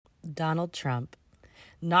Donald Trump.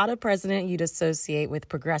 Not a president you'd associate with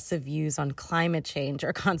progressive views on climate change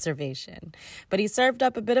or conservation. But he served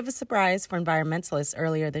up a bit of a surprise for environmentalists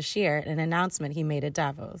earlier this year in an announcement he made at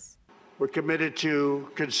Davos. We're committed to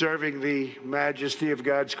conserving the majesty of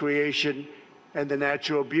God's creation and the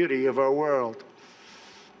natural beauty of our world.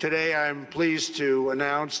 Today, I'm pleased to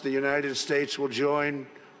announce the United States will join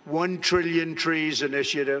 1 Trillion Trees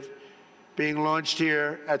initiative being launched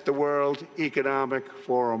here at the World Economic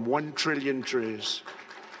Forum. 1 trillion trees.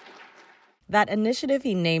 That initiative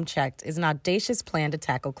he name-checked is an audacious plan to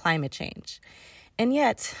tackle climate change. And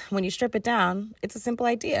yet, when you strip it down, it's a simple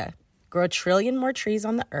idea. Grow 1 trillion more trees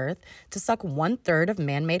on the earth to suck 1/3 of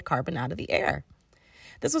man-made carbon out of the air.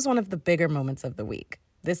 This was one of the bigger moments of the week.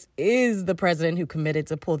 This is the president who committed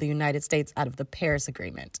to pull the United States out of the Paris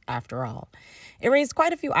Agreement, after all. It raised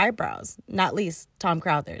quite a few eyebrows, not least Tom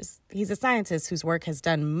Crowther's. He's a scientist whose work has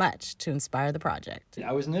done much to inspire the project.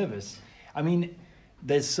 I was nervous. I mean,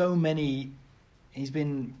 there's so many... He's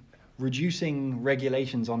been reducing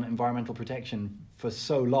regulations on environmental protection for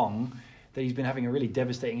so long that he's been having a really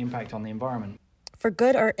devastating impact on the environment. For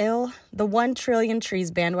good or ill, the 1 trillion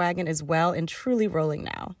trees bandwagon is well and truly rolling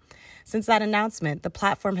now. Since that announcement, the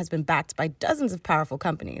platform has been backed by dozens of powerful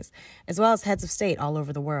companies, as well as heads of state all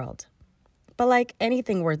over the world. But like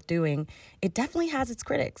anything worth doing, it definitely has its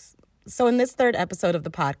critics. So in this 3rd episode of the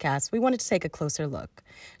podcast, we wanted to take a closer look.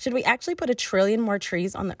 Should we actually put 1 trillion more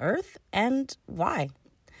trees on the earth? And why?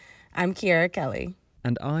 I'm Kiara Kelly.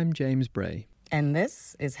 And I'm James Bray. And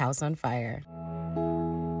this is House on Fire.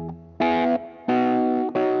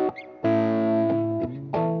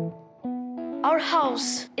 Our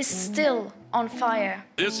house is still on fire.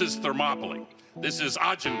 This is Thermopylae. This is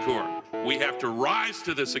Agincourt. We have to rise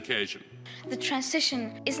to this occasion. The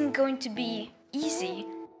transition isn't going to be easy.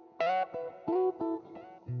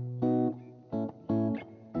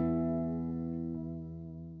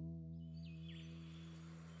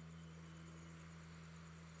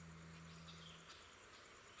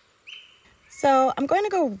 So I'm going to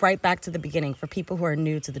go right back to the beginning for people who are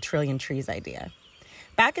new to the trillion trees idea.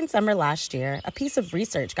 Back in summer last year, a piece of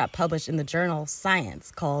research got published in the journal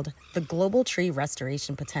Science called The Global Tree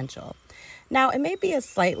Restoration Potential. Now, it may be a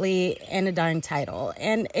slightly anodyne title,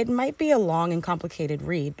 and it might be a long and complicated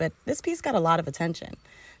read, but this piece got a lot of attention.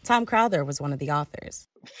 Tom Crowther was one of the authors.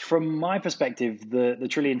 From my perspective, the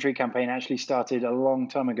Trillion Tree campaign actually started a long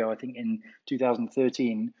time ago, I think in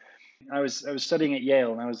 2013. I was studying at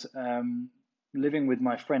Yale, and I was living with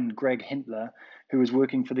my friend Greg Hintler, who was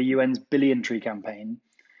working for the UN's Billion Tree campaign.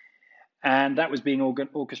 And that was being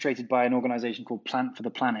orchestrated by an organization called Plant for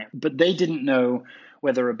the Planet. But they didn't know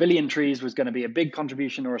whether 1 billion trees was going to be a big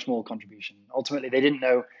contribution or a small contribution. Ultimately, they didn't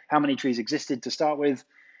know how many trees existed to start with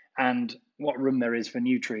and what room there is for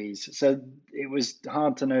new trees. So it was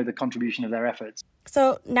hard to know the contribution of their efforts.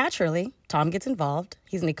 So naturally, Tom gets involved.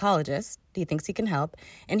 He's an ecologist. He thinks he can help.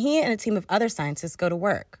 And he and a team of other scientists go to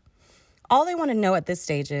work. All they want to know at this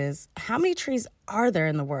stage is, how many trees are there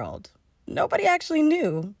in the world? Nobody actually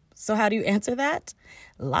knew. So how do you answer that?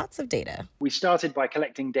 Lots of data. We started by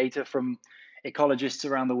collecting data from ecologists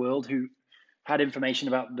around the world who had information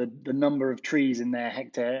about the number of trees in their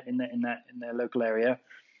hectare, in their local area.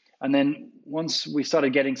 And then once we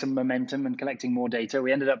started getting some momentum and collecting more data,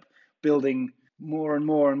 we ended up building more and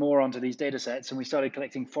more and more onto these data sets. And we started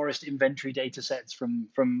collecting forest inventory data sets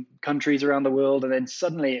from countries around the world. And then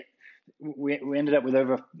suddenly we ended up with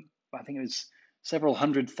over, I think it was several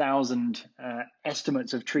 100,000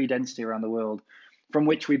 estimates of tree density around the world, from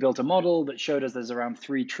which we built a model that showed us there's around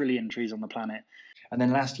 3 trillion trees on the planet. And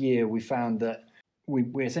then last year we found that we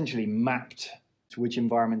essentially mapped to which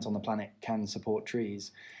environments on the planet can support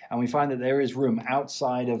trees. And we find that there is room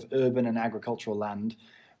outside of urban and agricultural land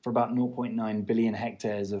for about 0.9 billion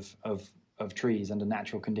hectares of trees under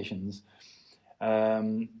natural conditions.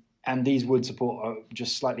 And these would support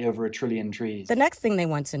just slightly over 1 trillion trees. The next thing they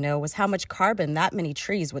want to know was how much carbon that many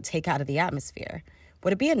trees would take out of the atmosphere.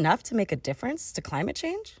 Would it be enough to make a difference to climate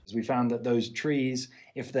change? We found that those trees,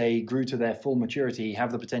 if they grew to their full maturity,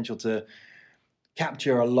 have the potential to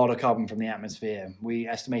capture a lot of carbon from the atmosphere. We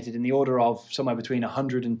estimated in the order of somewhere between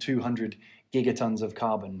 100 and 200 gigatons of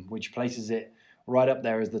carbon, which places it right up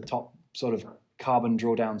there as the top sort of carbon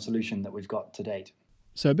drawdown solution that we've got to date.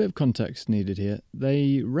 So a bit of context needed here.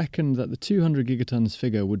 They reckoned that the 200 gigatons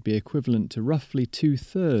figure would be equivalent to roughly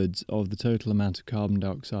 2/3 of the total amount of carbon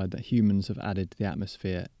dioxide that humans have added to the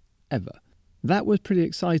atmosphere ever. That was pretty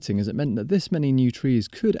exciting, as it meant that this many new trees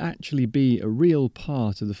could actually be a real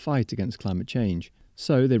part of the fight against climate change.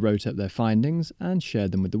 So they wrote up their findings and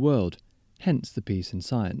shared them with the world, hence the piece in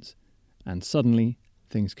Science. And suddenly,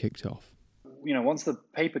 things kicked off. once the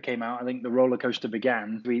paper came out, I think the roller coaster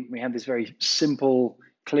began. We had this very simple,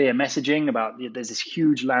 clear messaging about there's this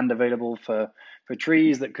huge land available for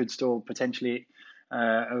trees that could store potentially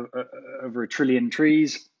over 1 trillion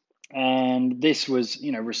trees. And this was,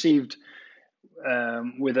 received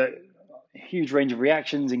with a huge range of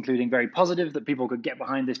reactions, including very positive, that people could get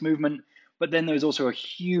behind this movement. But then there was also a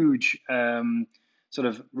huge sort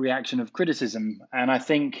of reaction of criticism. And I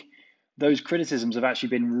think those criticisms have actually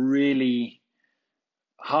been really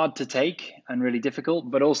hard to take and really difficult,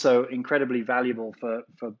 but also incredibly valuable for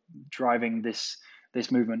driving this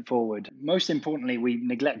movement forward. Most importantly, we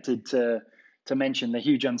neglected to mention the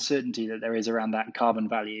huge uncertainty that there is around that carbon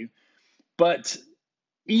value. But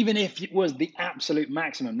even if it was the absolute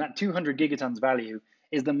maximum, that 200 gigatons value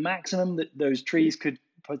is the maximum that those trees could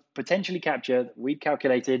potentially capture, that we'd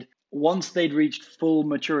calculated, once they'd reached full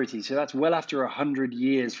maturity. So that's well after 100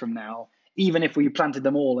 years from now, even if we planted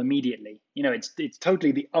them all immediately. It's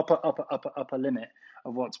totally the upper limit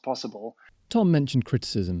of what's possible. Tom mentioned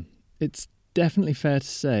criticism. It's definitely fair to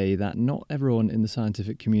say that not everyone in the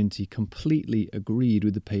scientific community completely agreed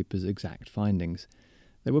with the paper's exact findings.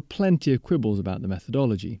 There were plenty of quibbles about the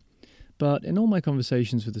methodology. But in all my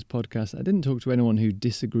conversations for this podcast, I didn't talk to anyone who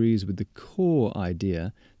disagrees with the core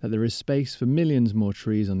idea that there is space for millions more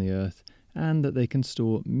trees on the Earth and that they can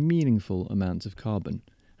store meaningful amounts of carbon,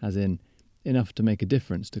 as in enough to make a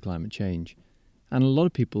difference to climate change. And a lot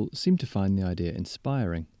of people seem to find the idea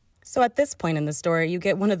inspiring. So at this point in the story, you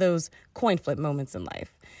get one of those coin flip moments in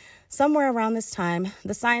life. Somewhere around this time,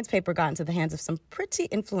 the science paper got into the hands of some pretty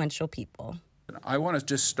influential people. I want to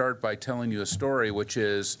just start by telling you a story, which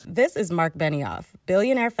is... This is Mark Benioff,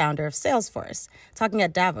 billionaire founder of Salesforce, talking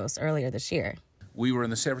at Davos earlier this year. We were in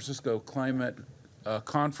the San Francisco Climate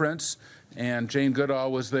Conference, and Jane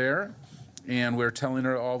Goodall was there, and we were telling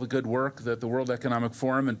her all the good work that the World Economic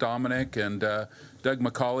Forum and Dominic and Doug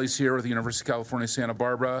McCauley's here with the University of California, Santa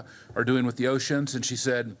Barbara are doing with the oceans. And she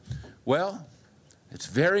said, well, it's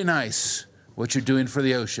very nice what you're doing for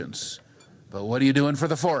the oceans, but what are you doing for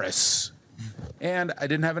the forests? And I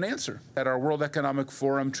didn't have an answer. At our World Economic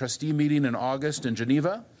Forum trustee meeting in August in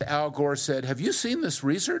Geneva, Al Gore said, have you seen this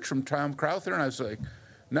research from Tom Crowther? And I was like,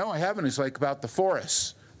 no, I haven't. He's like, about the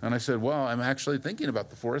forests. And I said, well, I'm actually thinking about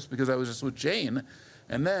the forest because I was just with Jane.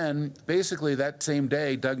 And then basically that same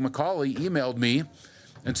day, Doug McCauley emailed me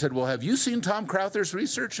and said, well, have you seen Tom Crowther's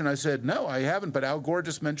research? And I said, no, I haven't, but Al Gore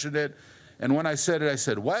just mentioned it. And when I said it, I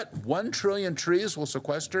said, what? 1 trillion trees will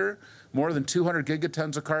sequester more than 200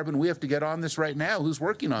 gigatons of carbon? We have to get on this right now. Who's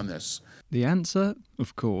working on this? The answer,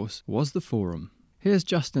 of course, was the Forum. Here's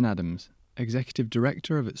Justin Adams, Executive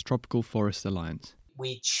Director of its Tropical Forest Alliance.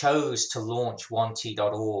 We chose to launch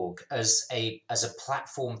 1T.org as a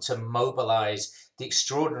platform to mobilize the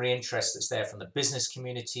extraordinary interest that's there from the business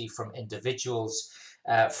community, from individuals,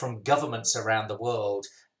 from governments around the world,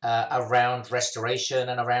 around restoration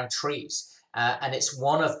and around trees. And it's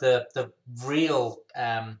one of the real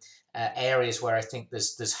areas where I think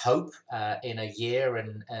there's hope in a year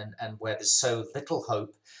and where there's so little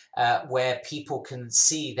hope, where people can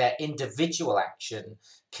see their individual action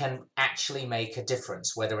can actually make a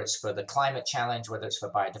difference, whether it's for the climate challenge, whether it's for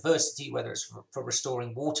biodiversity, whether it's for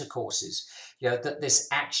restoring watercourses. That this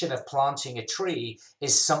action of planting a tree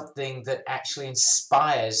is something that actually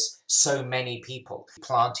inspires so many people.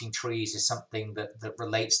 Planting trees is something that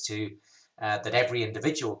relates to, that every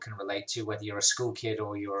individual can relate to, whether you're a school kid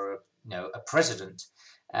or you're a president.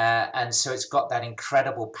 And so it's got that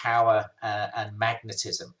incredible power and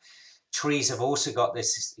magnetism. Trees have also got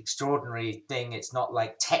this extraordinary thing. It's not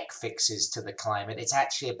like tech fixes to the climate. It's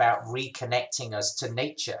actually about reconnecting us to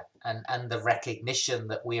nature and the recognition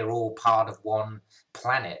that we are all part of one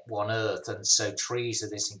planet, one Earth. And so trees are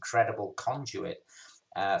this incredible conduit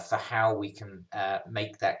for how we can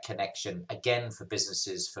make that connection, again, for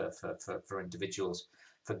businesses, for individuals,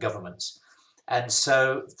 for governments. And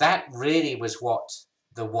so that really was what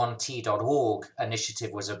the 1T.org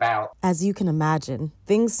initiative was about. As you can imagine,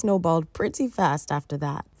 things snowballed pretty fast after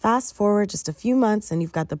that. Fast forward just a few months and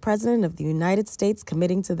you've got the President of the United States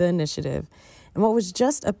committing to the initiative. And what was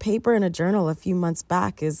just a paper in a journal a few months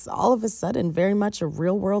back is all of a sudden very much a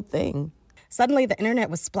real-world thing. Suddenly, the internet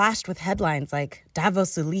was splashed with headlines like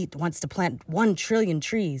Davos elite wants to plant 1 trillion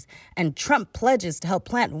trees and Trump pledges to help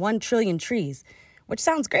plant 1 trillion trees, which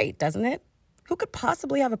sounds great, doesn't it? Who could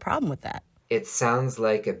possibly have a problem with that? It sounds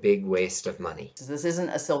like a big waste of money. This isn't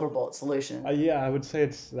a silver bullet solution. Yeah, I would say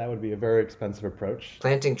that would be a very expensive approach.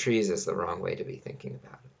 Planting trees is the wrong way to be thinking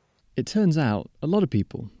about it. It turns out a lot of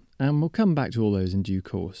people, and we'll come back to all those in due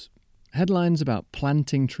course. Headlines about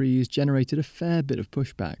planting trees generated a fair bit of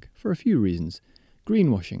pushback for a few reasons.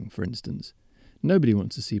 Greenwashing, for instance. Nobody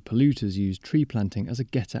wants to see polluters use tree planting as a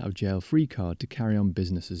get-out-of-jail-free card to carry on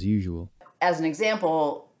business as usual. As an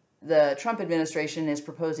example, the Trump administration is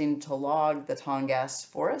proposing to log the Tongass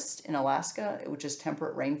forest in Alaska, which is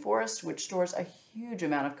temperate rainforest, which stores a huge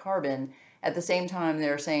amount of carbon. At the same time,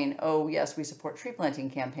 they're saying, oh, yes, we support tree planting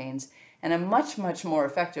campaigns. And a much, much more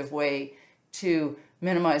effective way to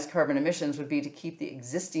minimize carbon emissions would be to keep the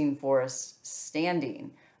existing forests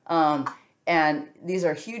standing. And these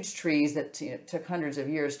are huge trees that took hundreds of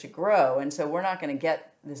years to grow. And so we're not going to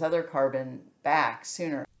get this other carbon back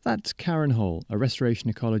sooner. That's Karen Hall, a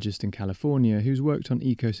restoration ecologist in California who's worked on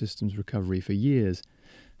ecosystems recovery for years.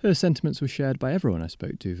 Her sentiments were shared by everyone I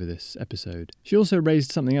spoke to for this episode. She also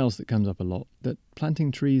raised something else that comes up a lot, that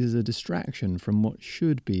planting trees is a distraction from what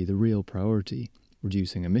should be the real priority,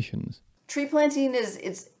 reducing emissions. Tree planting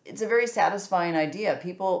it's a very satisfying idea.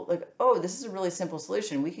 People like, oh, this is a really simple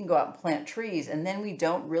solution. We can go out and plant trees, and then we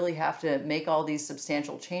don't really have to make all these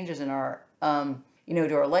substantial changes in our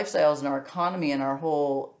to our lifestyles and our economy and our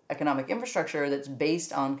whole economic infrastructure that's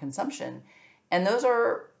based on consumption. And those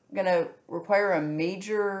are going to require a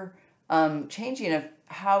major changing of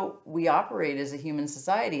how we operate as a human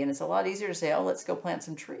society. And it's a lot easier to say, oh, let's go plant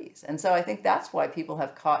some trees. And so I think that's why people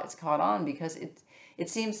have caught on, because it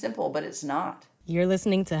seems simple, but it's not. You're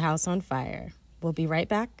listening to House on Fire. We'll be right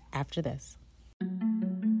back after this.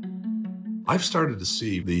 I've started to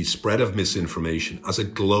see the spread of misinformation as a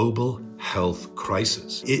global health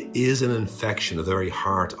crisis. It is an infection of the very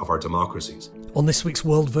heart of our democracies. On this week's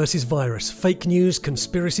World vs. Virus, fake news,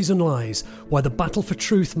 conspiracies and lies, why the battle for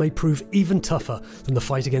truth may prove even tougher than the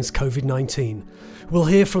fight against COVID-19. We'll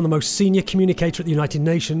hear from the most senior communicator at the United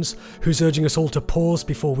Nations, who's urging us all to pause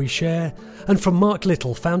before we share, and from Mark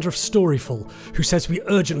Little, founder of Storyful, who says we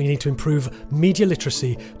urgently need to improve media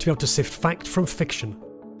literacy to be able to sift fact from fiction.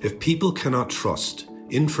 If people cannot trust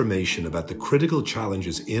information about the critical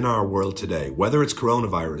challenges in our world today, whether it's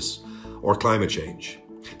coronavirus or climate change,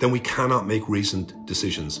 then we cannot make reasoned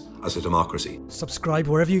decisions as a democracy. Subscribe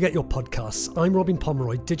wherever you get your podcasts. I'm Robin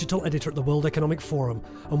Pomeroy, digital editor at the World Economic Forum,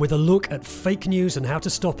 and with a look at fake news and how to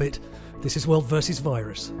stop it, this is World vs.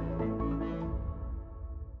 Virus.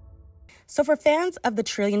 So for fans of the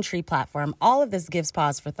Trillion Tree platform, all of this gives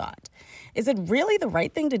pause for thought. Is it really the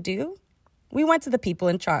right thing to do? We went to the people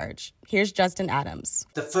in charge. Here's Justin Adams.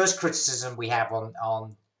 The first criticism we have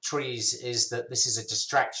on trees is that this is a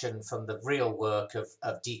distraction from the real work of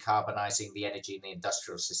decarbonising the energy in the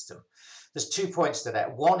industrial system. There's 2 points to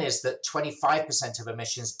that. One is that 25% of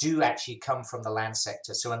emissions do actually come from the land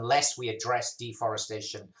sector. So unless we address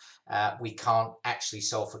deforestation, we can't actually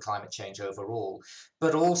solve for climate change overall.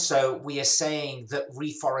 But also we are saying that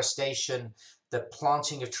reforestation, the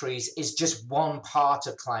planting of trees, is just one part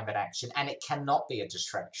of climate action, and it cannot be a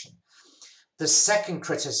distraction. The second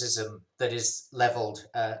criticism that is leveled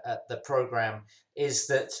at the program is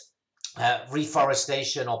that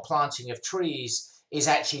reforestation or planting of trees is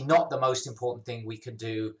actually not the most important thing we can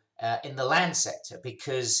do in the land sector,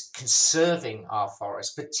 because conserving our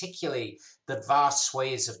forests, particularly the vast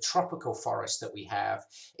swathes of tropical forest that we have,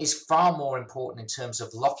 is far more important in terms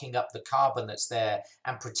of locking up the carbon that's there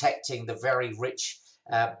and protecting the very rich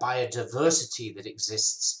biodiversity that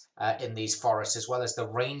exists in these forests, as well as the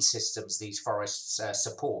rain systems these forests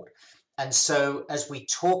support. And so as we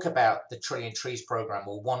talk about the Trillion Trees program,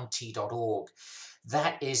 or 1t.org,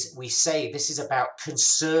 that is, we say this is about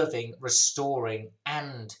conserving, restoring,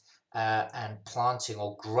 and planting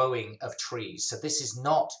or growing of trees. So this is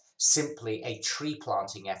not simply a tree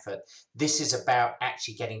planting effort. This is about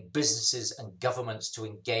actually getting businesses and governments to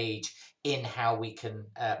engage in how we can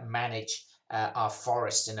manage our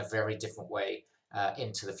forests in a very different way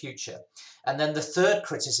into the future. And then the third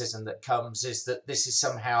criticism that comes is that this is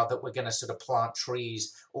somehow that we're going to sort of plant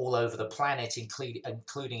trees all over the planet,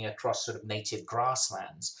 including across sort of native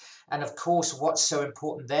grasslands. And of course, what's so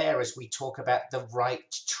important there is we talk about the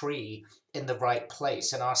right tree in the right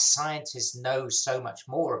place. And our scientists know so much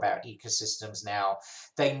more about ecosystems now.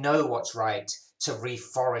 They know what's right to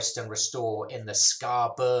reforest and restore in the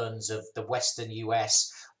scar burns of the Western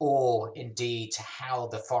US, or indeed to how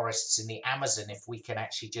the forests in the Amazon, if we can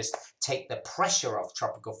actually just take the pressure off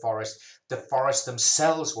tropical forests, the forests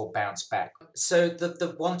themselves will bounce back. So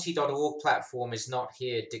the 1t.org platform is not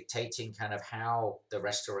here dictating kind of how the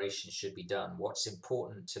restoration should be done. What's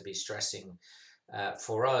important to be stressing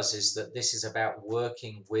for us is that this is about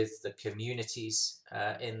working with the communities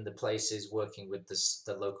in the places, working with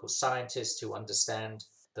the local scientists who understand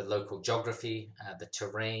the local geography, the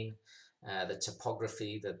terrain, the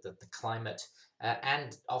topography, the climate,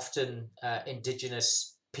 and often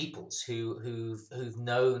indigenous peoples who've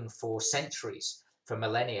known for centuries, for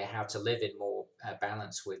millennia, how to live in more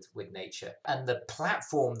balance with nature. And the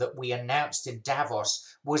platform that we announced in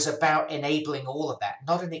Davos was about enabling all of that,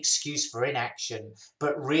 not an excuse for inaction,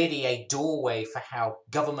 but really a doorway for how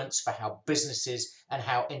governments, for how businesses, and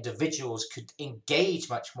how individuals could engage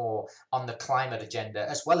much more on the climate agenda,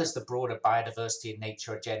 as well as the broader biodiversity and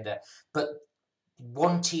nature agenda. But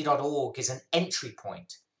 1T.org is an entry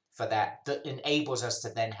point for that enables us to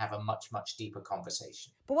then have a much, much deeper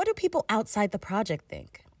conversation. But what do people outside the project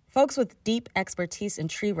think? Folks with deep expertise in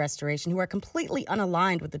tree restoration who are completely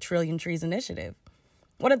unaligned with the Trillion Trees Initiative.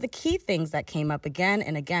 One of the key things that came up again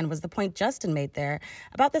and again was the point Justin made there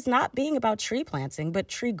about this not being about tree planting, but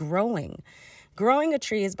tree growing. Growing a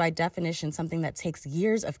tree is by definition something that takes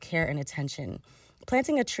years of care and attention.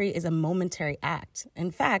 Planting a tree is a momentary act.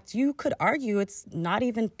 In fact, you could argue it's not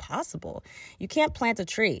even possible. You can't plant a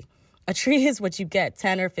tree. A tree is what you get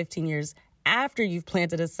 10 or 15 years after you've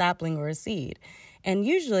planted a sapling or a seed. And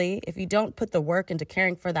usually, if you don't put the work into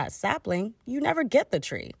caring for that sapling, you never get the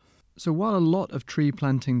tree. So while a lot of tree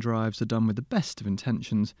planting drives are done with the best of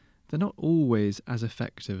intentions, they're not always as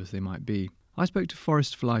effective as they might be. I spoke to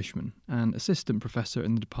Forrest Fleischman, an assistant professor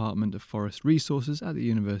in the Department of Forest Resources at the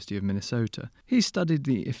University of Minnesota. He studied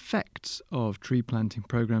the effects of tree planting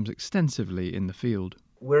programs extensively in the field.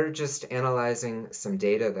 We're just analyzing some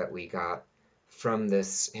data that we got from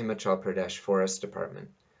this Himachal Pradesh Forest Department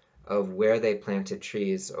of where they planted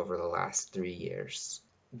trees over the last 3 years.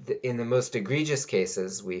 In the most egregious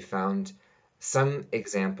cases, we found some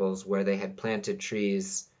examples where they had planted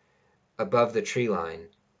trees above the tree line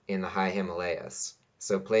in the high Himalayas,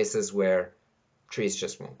 so places where trees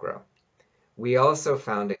just won't grow. We also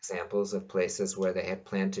found examples of places where they had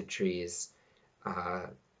planted trees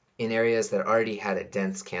in areas that already had a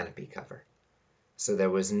dense canopy cover. So there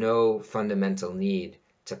was no fundamental need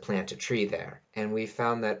to plant a tree there. And we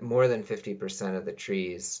found that more than 50% of the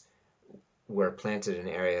trees were planted in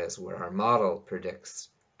areas where our model predicts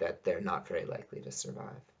that they're not very likely to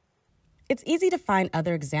survive. It's easy to find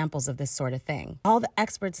other examples of this sort of thing. All the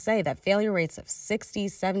experts say that failure rates of 60,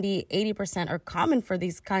 70, 80% are common for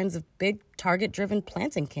these kinds of big target-driven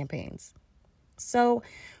planting campaigns. So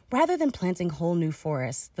rather than planting whole new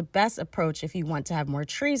forests, the best approach if you want to have more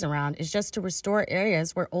trees around is just to restore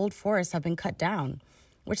areas where old forests have been cut down,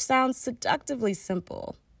 which sounds seductively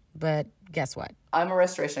simple. But guess what? I'm a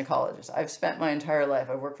restoration ecologist. I've spent my entire life,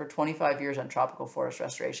 I've worked for 25 years on tropical forest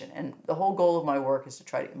restoration. And the whole goal of my work is to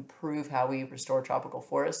try to improve how we restore tropical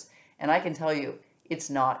forests. And I can tell you, it's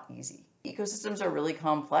not easy. Ecosystems are really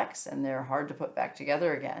complex and they're hard to put back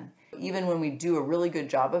together again. Even when we do a really good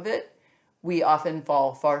job of it, we often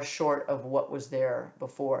fall far short of what was there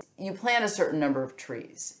before. You plant a certain number of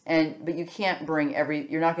trees, but you can't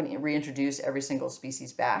you're not going to reintroduce every single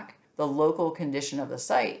species back. The local condition of the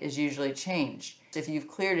site is usually changed. If you've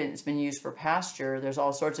cleared it and it's been used for pasture, there's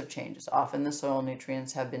all sorts of changes. Often the soil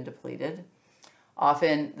nutrients have been depleted.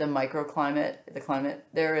 Often the microclimate, the climate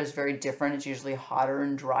there is very different. It's usually hotter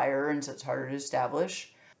and drier, and so it's harder to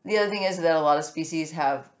establish. The other thing is that a lot of species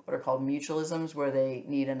have what are called mutualisms, where they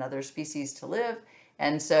need another species to live.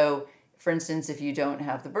 And so, for instance, if you don't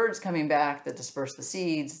have the birds coming back that disperse the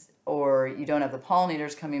seeds, or you don't have the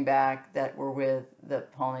pollinators coming back that were with the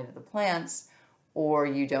pollinated the plants, or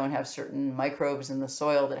you don't have certain microbes in the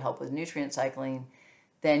soil that help with nutrient cycling,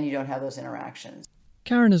 then you don't have those interactions.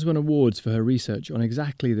 Karen has won awards for her research on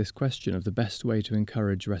exactly this question of the best way to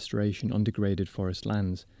encourage restoration on degraded forest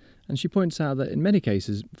lands. And she points out that in many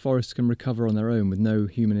cases, forests can recover on their own with no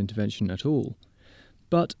human intervention at all.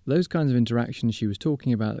 But those kinds of interactions she was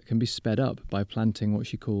talking about can be sped up by planting what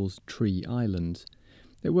she calls tree islands.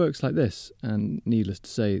 It works like this, and needless to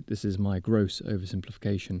say, this is my gross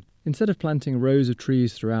oversimplification. Instead of planting rows of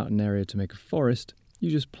trees throughout an area to make a forest,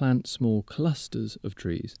 you just plant small clusters of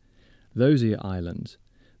trees. Those are your islands.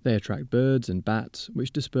 They attract birds and bats,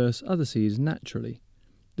 which disperse other seeds naturally.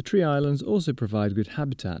 The tree islands also provide good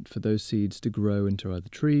habitat for those seeds to grow into other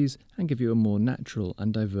trees and give you a more natural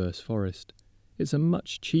and diverse forest. It's a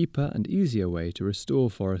much cheaper and easier way to restore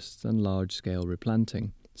forests than large-scale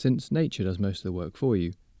replanting, since nature does most of the work for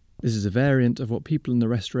you. This is a variant of what people in the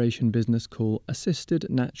restoration business call assisted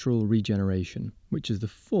natural regeneration, which is the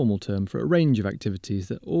formal term for a range of activities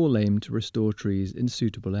that all aim to restore trees in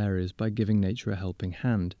suitable areas by giving nature a helping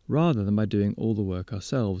hand, rather than by doing all the work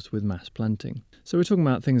ourselves with mass planting. So we're talking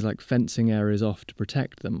about things like fencing areas off to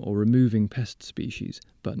protect them or removing pest species,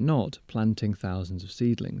 but not planting thousands of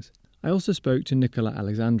seedlings. I also spoke to Nicola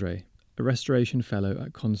Alexandre, a restoration fellow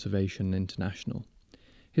at Conservation International.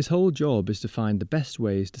 His whole job is to find the best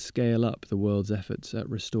ways to scale up the world's efforts at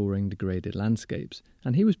restoring degraded landscapes,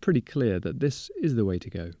 and he was pretty clear that this is the way to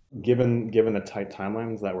go. Given the tight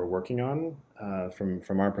timelines that we're working on,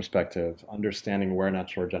 from our perspective, understanding where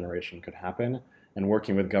natural regeneration could happen and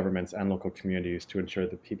working with governments and local communities to ensure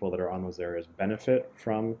that people that are on those areas benefit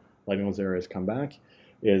from letting those areas come back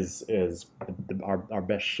is our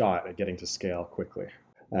best shot at getting to scale quickly.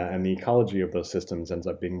 And the ecology of those systems ends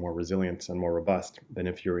up being more resilient and more robust than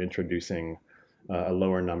if you're introducing a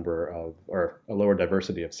lower number of, or a lower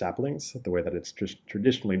diversity of saplings, the way that it's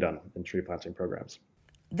traditionally done in tree planting programs.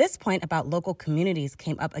 This point about local communities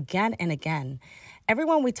came up again and again.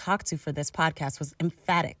 Everyone we talked to for this podcast was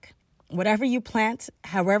emphatic. Whatever you plant,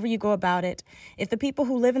 however you go about it, if the people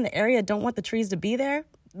who live in the area don't want the trees to be there,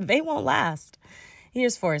 they won't last.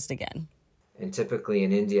 Here's Forrest again. And typically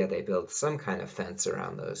in India, they build some kind of fence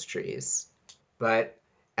around those trees. But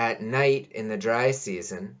at night in the dry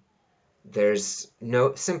season, there's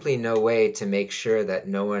simply no way to make sure that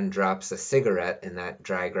no one drops a cigarette in that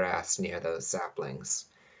dry grass near those saplings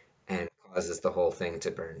and causes the whole thing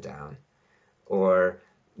to burn down. Or,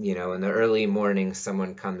 in the early morning,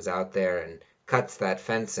 someone comes out there and cuts that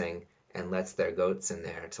fencing and lets their goats in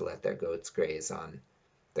there to let their goats graze on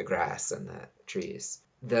the grass and the trees.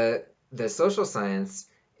 The social science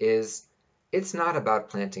is, it's not about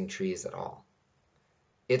planting trees at all.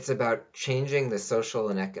 It's about changing the social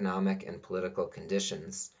and economic and political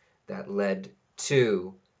conditions that led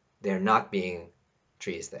to there not being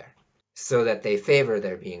trees there, so that they favor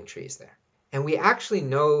there being trees there. And we actually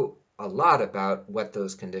know a lot about what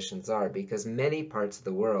those conditions are because many parts of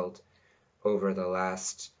the world over the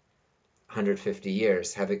last 150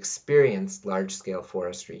 years have experienced large-scale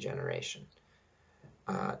forest regeneration.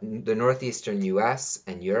 The northeastern US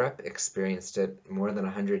and Europe experienced it more than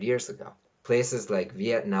 100 years ago. Places like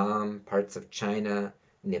Vietnam, parts of China,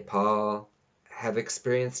 Nepal have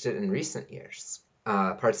experienced it in recent years.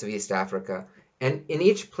 Parts of East Africa. And in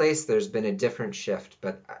each place there's been a different shift,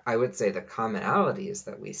 but I would say the commonalities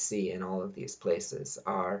that we see in all of these places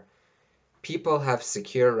are people have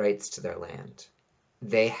secure rights to their land.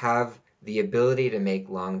 They have the ability to make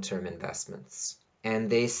long-term investments, and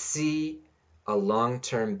they see a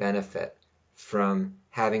long-term benefit from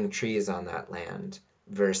having trees on that land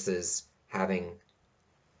versus having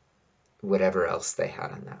whatever else they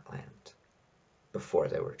had on that land before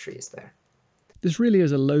there were trees there. This really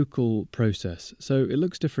is a local process, so it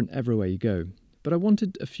looks different everywhere you go. But I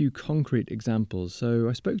wanted a few concrete examples, so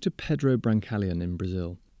I spoke to Pedro Brancalian in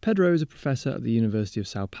Brazil. Pedro is a professor at the University of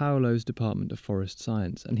Sao Paulo's Department of Forest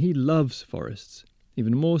Science, and he loves forests.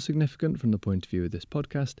 Even more significant from the point of view of this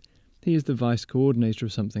podcast, he is the vice coordinator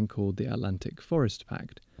of something called the Atlantic Forest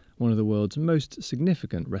Pact, one of the world's most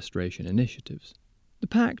significant restoration initiatives. The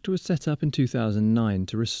pact was set up in 2009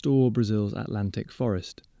 to restore Brazil's Atlantic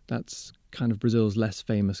forest. That's kind of Brazil's less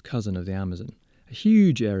famous cousin of the Amazon, a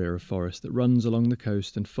huge area of forest that runs along the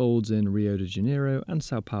coast and folds in Rio de Janeiro and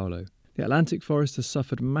Sao Paulo. The Atlantic forest has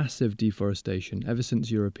suffered massive deforestation ever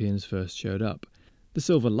since Europeans first showed up. The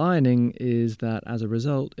silver lining is that as a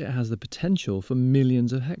result, it has the potential for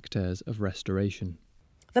millions of hectares of restoration.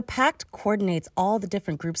 The pact coordinates all the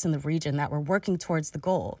different groups in the region that were working towards the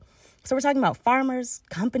goal. So we're talking about farmers,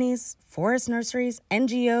 companies, forest nurseries,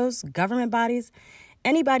 NGOs, government bodies,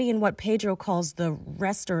 anybody in what Pedro calls the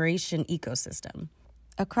restoration ecosystem.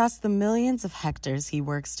 Across the millions of hectares he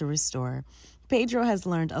works to restore, Pedro has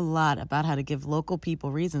learned a lot about how to give local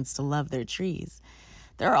people reasons to love their trees.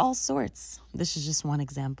 There are all sorts. This is just one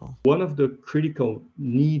example. One of the critical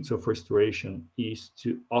needs of restoration is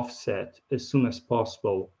to offset as soon as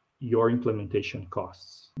possible your implementation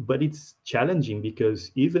costs. But it's challenging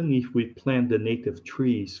because even if we plant the native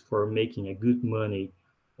trees for making a good money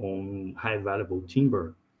on high valuable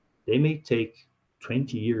timber, they may take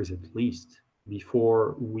 20 years at least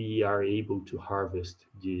before we are able to harvest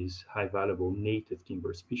these high valuable native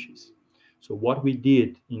timber species. So what we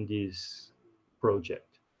did in this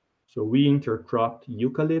project, so we intercropped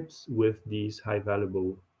eucalypts with these high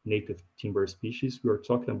valuable native timber species. We are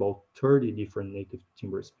talking about 30 different native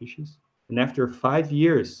timber species. And after 5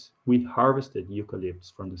 years, we harvested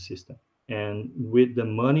eucalypts from the system. And with the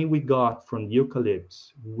money we got from the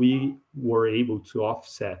eucalypts, we were able to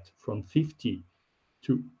offset from 50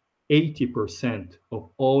 to 80% of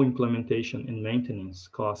all implementation and maintenance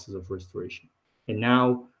costs of restoration. And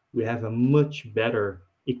now we have a much better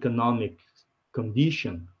economic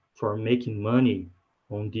condition for making money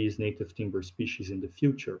on these native timber species in the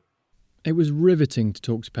future. It was riveting to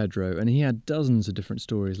talk to Pedro, and he had dozens of different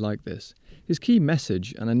stories like this. His key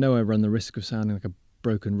message, and I know I run the risk of sounding like a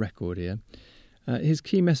broken record here, his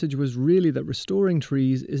key message was really that restoring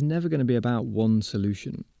trees is never going to be about one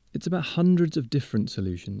solution. It's about hundreds of different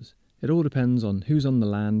solutions. It all depends on who's on the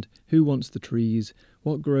land, who wants the trees,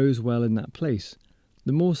 what grows well in that place.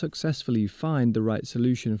 The more successfully you find the right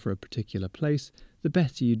solution for a particular place, the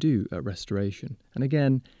better you do at restoration. And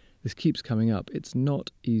again, this keeps coming up. It's not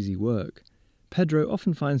easy work. Pedro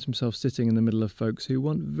often finds himself sitting in the middle of folks who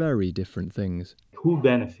want very different things. Who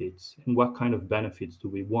benefits and what kind of benefits do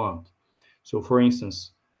we want? So, for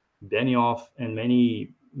instance, Benioff and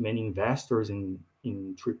many investors in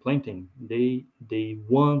tree planting, they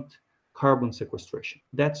want carbon sequestration.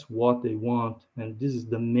 That's what they want, and this is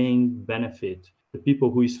the main benefit. The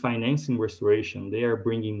people who is financing restoration, they are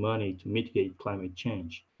bringing money to mitigate climate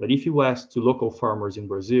change. But if you ask to local farmers in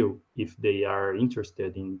Brazil if they are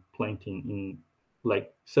interested in planting, in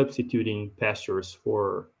like substituting pastures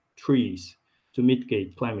for trees to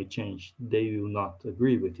mitigate climate change, they will not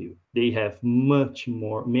agree with you. They have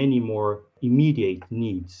many more immediate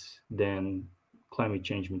needs than climate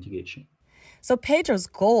change mitigation. So Pedro's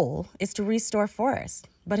goal is to restore forests,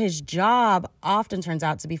 but his job often turns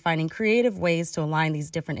out to be finding creative ways to align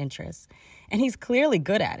these different interests. And he's clearly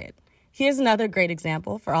good at it. Here's another great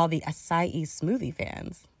example for all the acai smoothie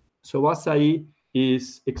fans. So acai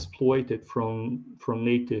is exploited from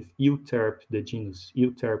native Euterpe, the genus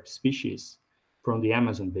Euterpe species from the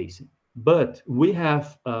Amazon basin. But we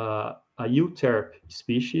have a Euterpe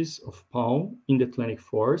species of palm in the Atlantic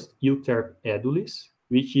forest, Euterpe edulis,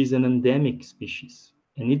 which is an endemic species.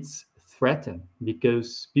 And it's threatened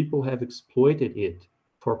because people have exploited it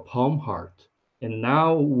for palm heart. And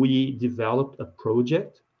now we developed a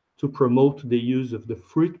project to promote the use of the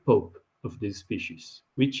fruit pulp of this species,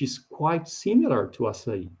 which is quite similar to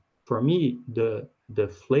acai. For me, the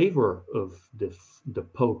flavor of the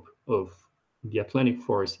pulp of the Atlantic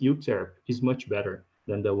forest Euterpe is much better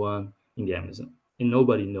than the one in the Amazon. And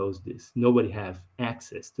nobody knows this. Nobody have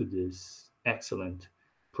access to this excellent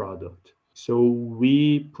product. So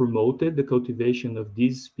we promoted the cultivation of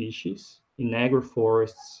these species in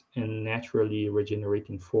agroforests and naturally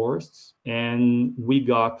regenerating forests. And we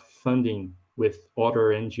got funding with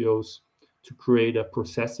other NGOs to create a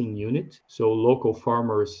processing unit. So local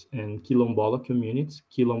farmers and Quilombola communities.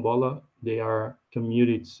 Quilombola, they are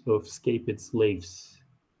communities of escaped slaves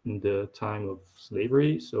in the time of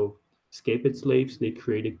slavery. So escaped slaves, they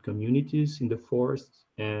created communities in the forests.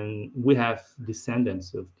 And we have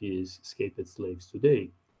descendants of these escaped slaves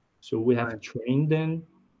today. So we have trained them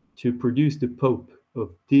to produce the pulp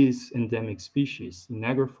of these endemic species in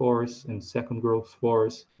agroforests and second growth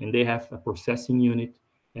forests. And they have a processing unit.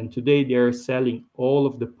 And today they are selling all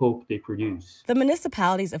of the pulp they produce. The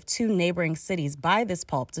municipalities of 2 neighboring cities buy this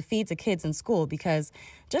pulp to feed to kids in school because,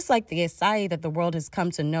 just like the acai that the world has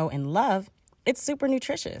come to know and love, it's super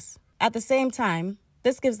nutritious. At the same time,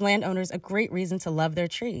 this gives landowners a great reason to love their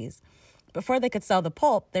trees. Before they could sell the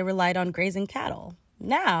pulp, they relied on grazing cattle.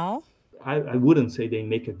 Now, I wouldn't say they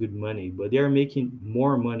make a good money, but they are making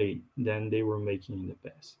more money than they were making in the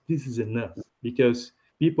past. This is enough because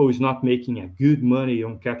people is not making a good money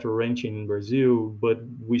on cattle ranching in Brazil, but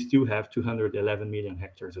we still have 211 million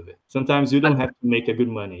hectares of it. Sometimes you don't have to make a good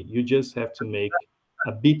money. You just have to make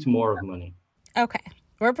a bit more of money. Okay.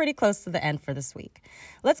 We're pretty close to the end for this week.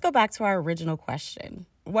 Let's go back to our original question.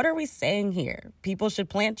 What are we saying here? People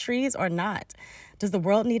should plant trees or not? Does the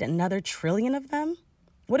world need another 1 trillion of them?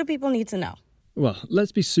 What do people need to know? Well,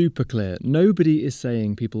 let's be super clear. Nobody is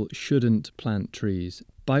saying people shouldn't plant trees.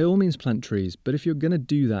 By all means plant trees, but if you're going to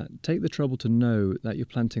do that, take the trouble to know that you're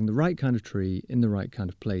planting the right kind of tree in the right kind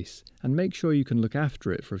of place, and make sure you can look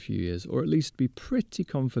after it for a few years, or at least be pretty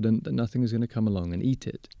confident that nothing is going to come along and eat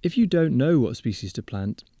it. If you don't know what species to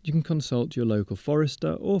plant, you can consult your local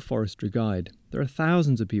forester or forestry guide. There are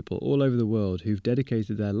thousands of people all over the world who've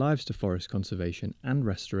dedicated their lives to forest conservation and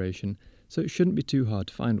restoration, so it shouldn't be too hard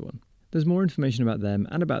to find one. There's more information about them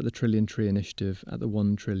and about the Trillion Tree Initiative at the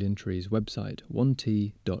 1 Trillion Trees website,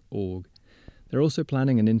 1t.org. They're also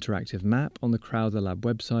planning an interactive map on the Crowther Lab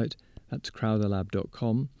website, that's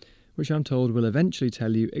crowtherlab.com, which I'm told will eventually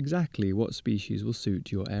tell you exactly what species will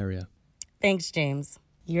suit your area. Thanks, James.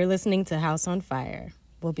 You're listening to House on Fire.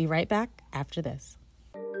 We'll be right back after this.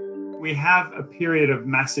 We have a period of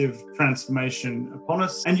massive transformation upon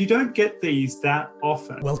us, and you don't get these that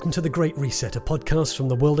often. Welcome to The Great Reset, a podcast from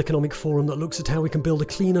the World Economic Forum that looks at how we can build a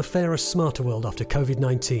cleaner, fairer, smarter world after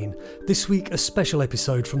COVID-19. This week, a special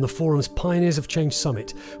episode from the Forum's Pioneers of Change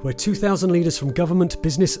Summit, where 2,000 leaders from government,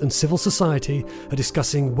 business and civil society are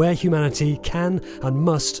discussing where humanity can and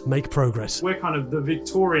must make progress. We're kind of the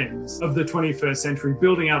Victorians of the 21st century,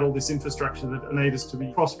 building out all this infrastructure that enables us to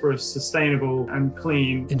be prosperous, sustainable and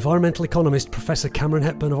clean. Environmental environmental economist Professor Cameron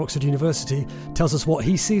Hepburn of Oxford University tells us what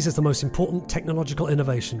he sees as the most important technological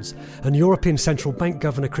innovations, and European Central Bank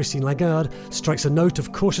Governor Christine Lagarde strikes a note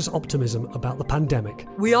of cautious optimism about the pandemic.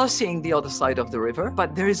 We are seeing the other side of the river,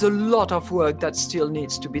 but there is a lot of work that still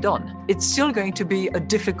needs to be done. It's still going to be a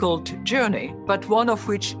difficult journey, but one of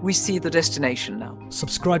which we see the destination now.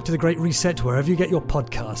 Subscribe to The Great Reset wherever you get your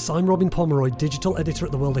podcasts. I'm Robin Pomeroy, digital editor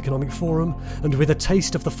at the World Economic Forum, and with a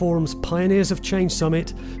taste of the forum's Pioneers of Change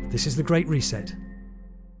Summit, this is The Great Reset.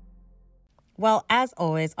 Well, as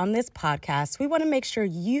always, on this podcast, we want to make sure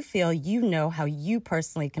you feel you know how you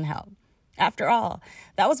personally can help. After all,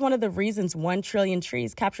 that was one of the reasons 1 Trillion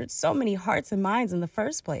Trees captured so many hearts and minds in the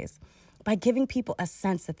first place, by giving people a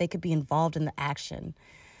sense that they could be involved in the action.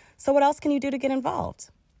 So what else can you do to get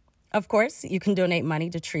involved? Of course, you can donate money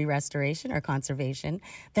to tree restoration or conservation.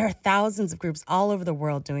 There are thousands of groups all over the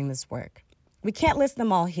world doing this work. We can't list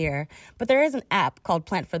them all here, but there is an app called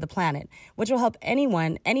Plant for the Planet, which will help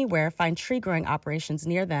anyone, anywhere, find tree growing operations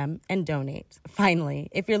near them and donate. Finally,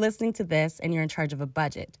 if you're listening to this and you're in charge of a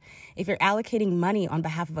budget, if you're allocating money on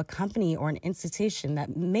behalf of a company or an institution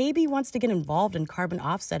that maybe wants to get involved in carbon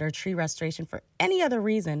offset or tree restoration for any other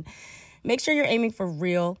reason, make sure you're aiming for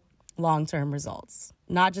real long-term results,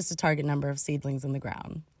 not just a target number of seedlings in the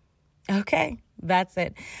ground. Okay, that's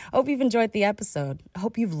it. Hope you've enjoyed the episode.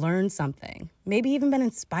 Hope you've learned something. Maybe even been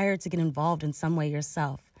inspired to get involved in some way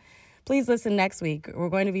yourself. Please listen next week. We're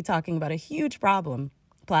going to be talking about a huge problem,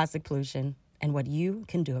 plastic pollution, and what you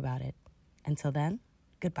can do about it. Until then,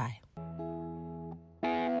 goodbye.